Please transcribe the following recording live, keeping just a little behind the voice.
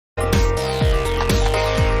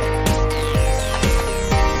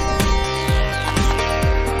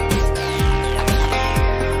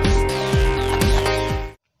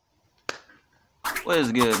What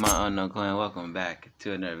is good, my unknown clan? Welcome back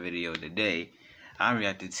to another video today. I'm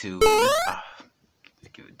reacting to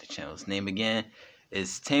give it the channel's name again.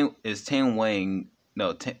 It's Tan Wang.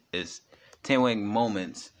 No, it's Tan Wang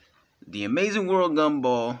Moments. The Amazing World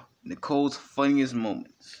Gumball. Nicole's funniest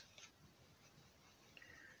moments.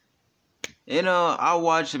 You know, I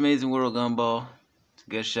watched Amazing World Gumball. It's a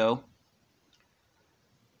good show.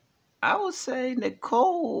 I would say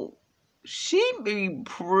Nicole, she be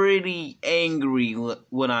pretty angry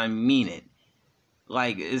when I mean it.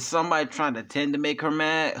 Like, is somebody trying to tend to make her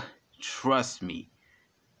mad? Trust me.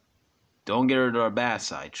 Don't get her to her bad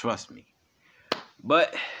side. Trust me.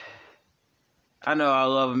 But I know I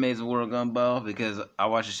love Amazing World Gumball because I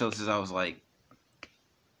watched the show since I was like,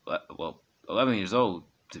 well, 11 years old,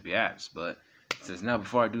 to be honest. But since now,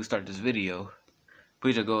 before I do start this video,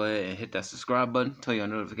 please just go ahead and hit that subscribe button, turn your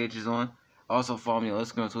notifications on. Also follow me on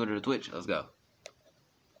Instagram, Twitter, or Twitch. Let's go.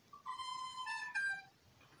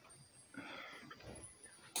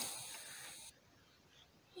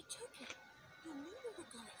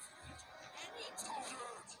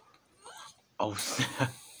 Oh,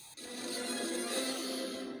 snap.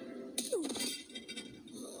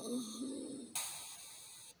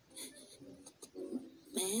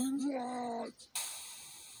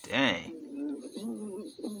 Dang.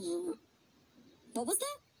 What was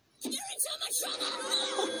that? You're in so much trouble!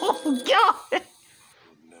 Oh, God!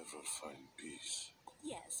 You'll never find peace.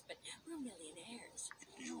 Yes, but we're millionaires.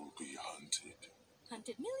 You'll be hunted.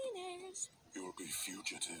 Hunted millionaires. You'll be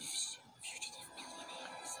fugitives. Fugitive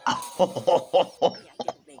millionaires. Oh. Maybe I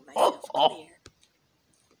didn't make myself clear.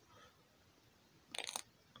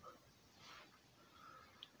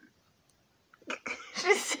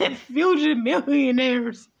 She said future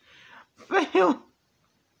millionaires. Fam.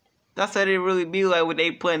 That's how they really be like when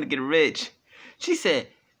they plan to get rich. She said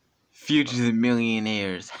future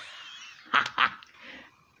millionaires.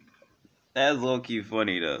 That's low-key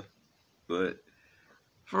funny though. But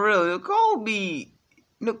for real, Nicole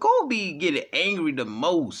be getting angry the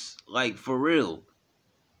most. Like, for real.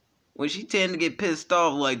 When she tend to get pissed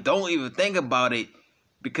off, like, don't even think about it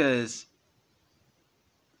because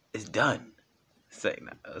it's done. Say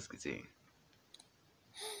now, let's continue.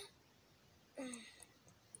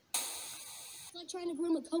 It's like trying to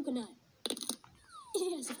groom a coconut.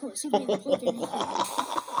 Yes, of course. You bring the poke in.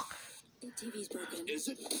 The TV's broken. Is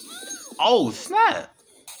it? Oh, snap.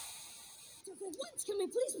 So for once, can we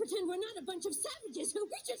please pretend we're not a bunch of savages who...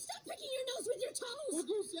 Richard, stop picking your nose with your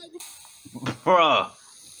toes! Bruh.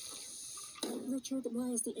 Richard, why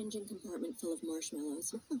is the engine compartment full of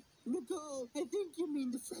marshmallows? Nicole, I think you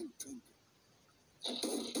mean the front trunk.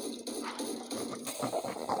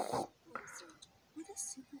 Would a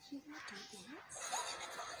superhero do this?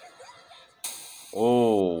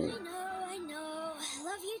 Oh. I know. I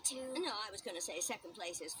love you too. No, I was going to say second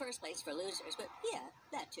place is first place for losers, but yeah,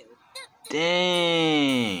 that too.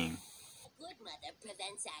 Dang. Good mother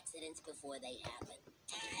prevents accidents before they happen.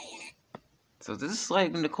 So this is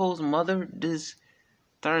like Nicole's mother.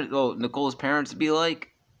 Nicole's parents be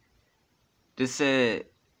like. Just said,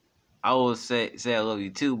 I will say I love you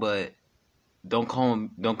too, but don't come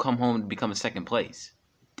home to become a second place.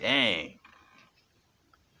 Dang.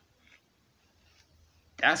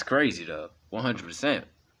 That's crazy though. 100%.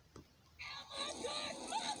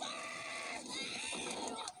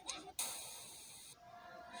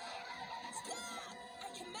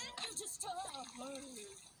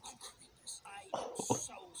 I'm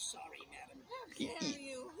so sorry, madam. How dare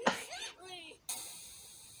you?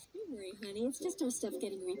 Don't worry, honey. It's just our stuff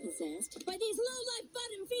getting repossessed. By these low-life,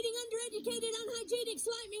 bottom-feeding, undereducated, unhygienic,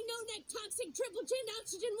 slimy, no-neck, toxic, triple-chinned,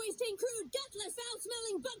 oxygen-wasting, crude, gutless,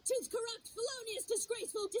 foul-smelling, buck-toothed, corrupt, felonious,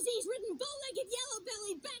 disgraceful, disease-ridden, bow-legged,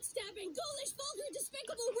 yellow-bellied, backstabbing, ghoulish, vulgar,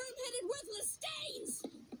 despicable, worm-headed, worthless stains!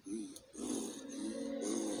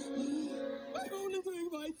 I'm only doing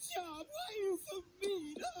my job. Why are you so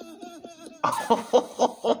mean?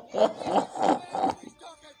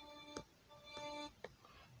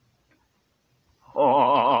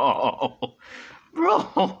 Oh,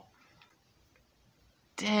 bro.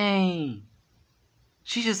 Dang.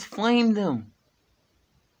 She just flamed him.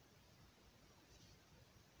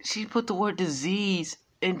 She put the word disease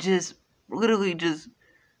and just literally just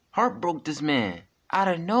heartbroke this man out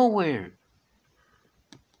of nowhere.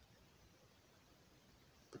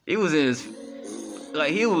 He was in his,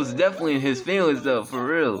 like, he was definitely in his feelings though, for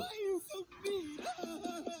real.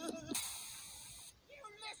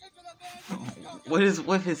 What is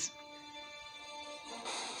with his...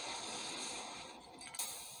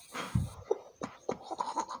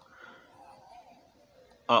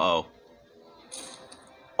 Uh-oh.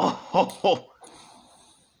 Oh.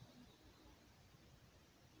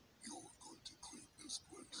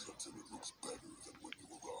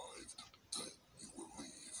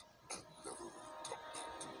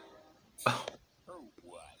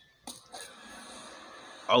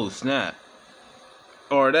 Oh snap!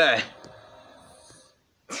 Or that.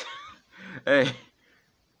 Hey,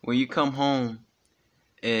 when you come home,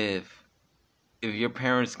 if your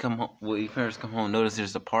parents come home, notice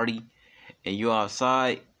there's a party, and you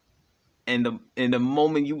outside, and the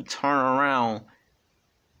moment you turn around,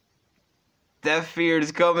 that fear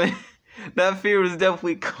is coming. That fear is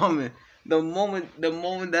definitely coming. The moment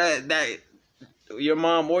that your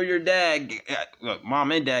mom or your dad,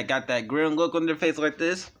 mom and dad, got that grim look on their face like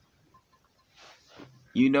this,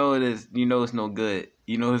 you know it is. You know it's no good.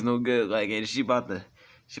 You know it's no good. Like, and she about to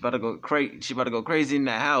go crazy. She about to go crazy in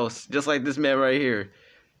that house, just like this man right here.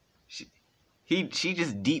 She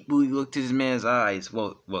just deeply looked to this man's eyes.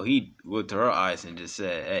 Well, he looked to her eyes and just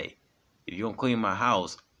said, "Hey, if you don't clean my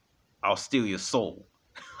house, I'll steal your soul."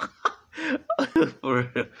 For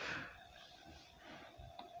real.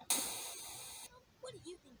 What do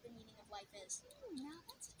you think the meaning of life is? Now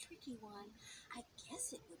that's a tricky one. I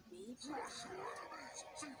guess it would be.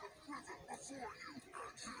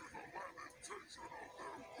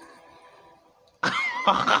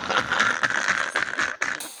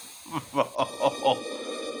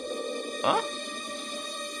 Huh?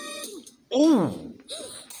 Oh!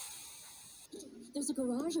 There's a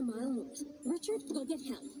garage a mile north. Richard, go get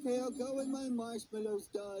help. Hey, I'll go when my marshmallow's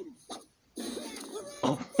done.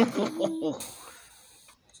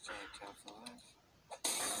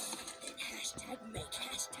 Hashtag make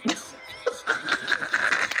hashtag.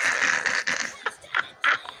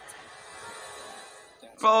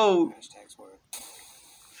 Bro,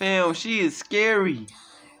 fam, she is scary.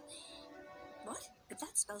 What? If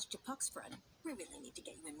that spells Japuk's friend, we really need to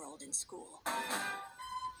get you enrolled in school.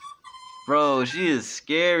 Bro, she is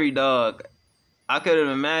scary, dog. I couldn't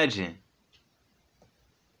imagine.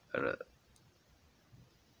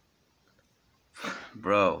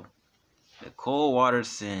 Bro, Nicole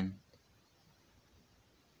Watterson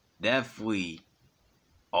definitely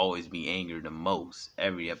always be angry the most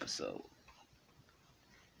every episode.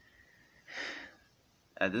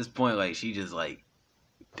 At this point, like, she just, like,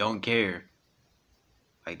 don't care.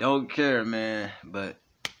 Like, don't care, man. But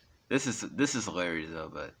this is hilarious,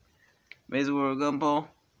 though. But Amazing World of Gumball,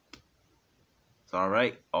 it's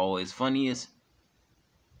alright. Always funniest.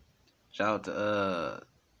 Shout out to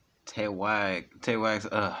Tay Wags.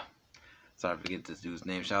 Sorry, forget this dude's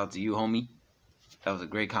name. Shout out to you, homie. That was a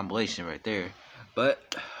great compilation right there.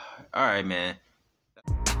 But alright, man.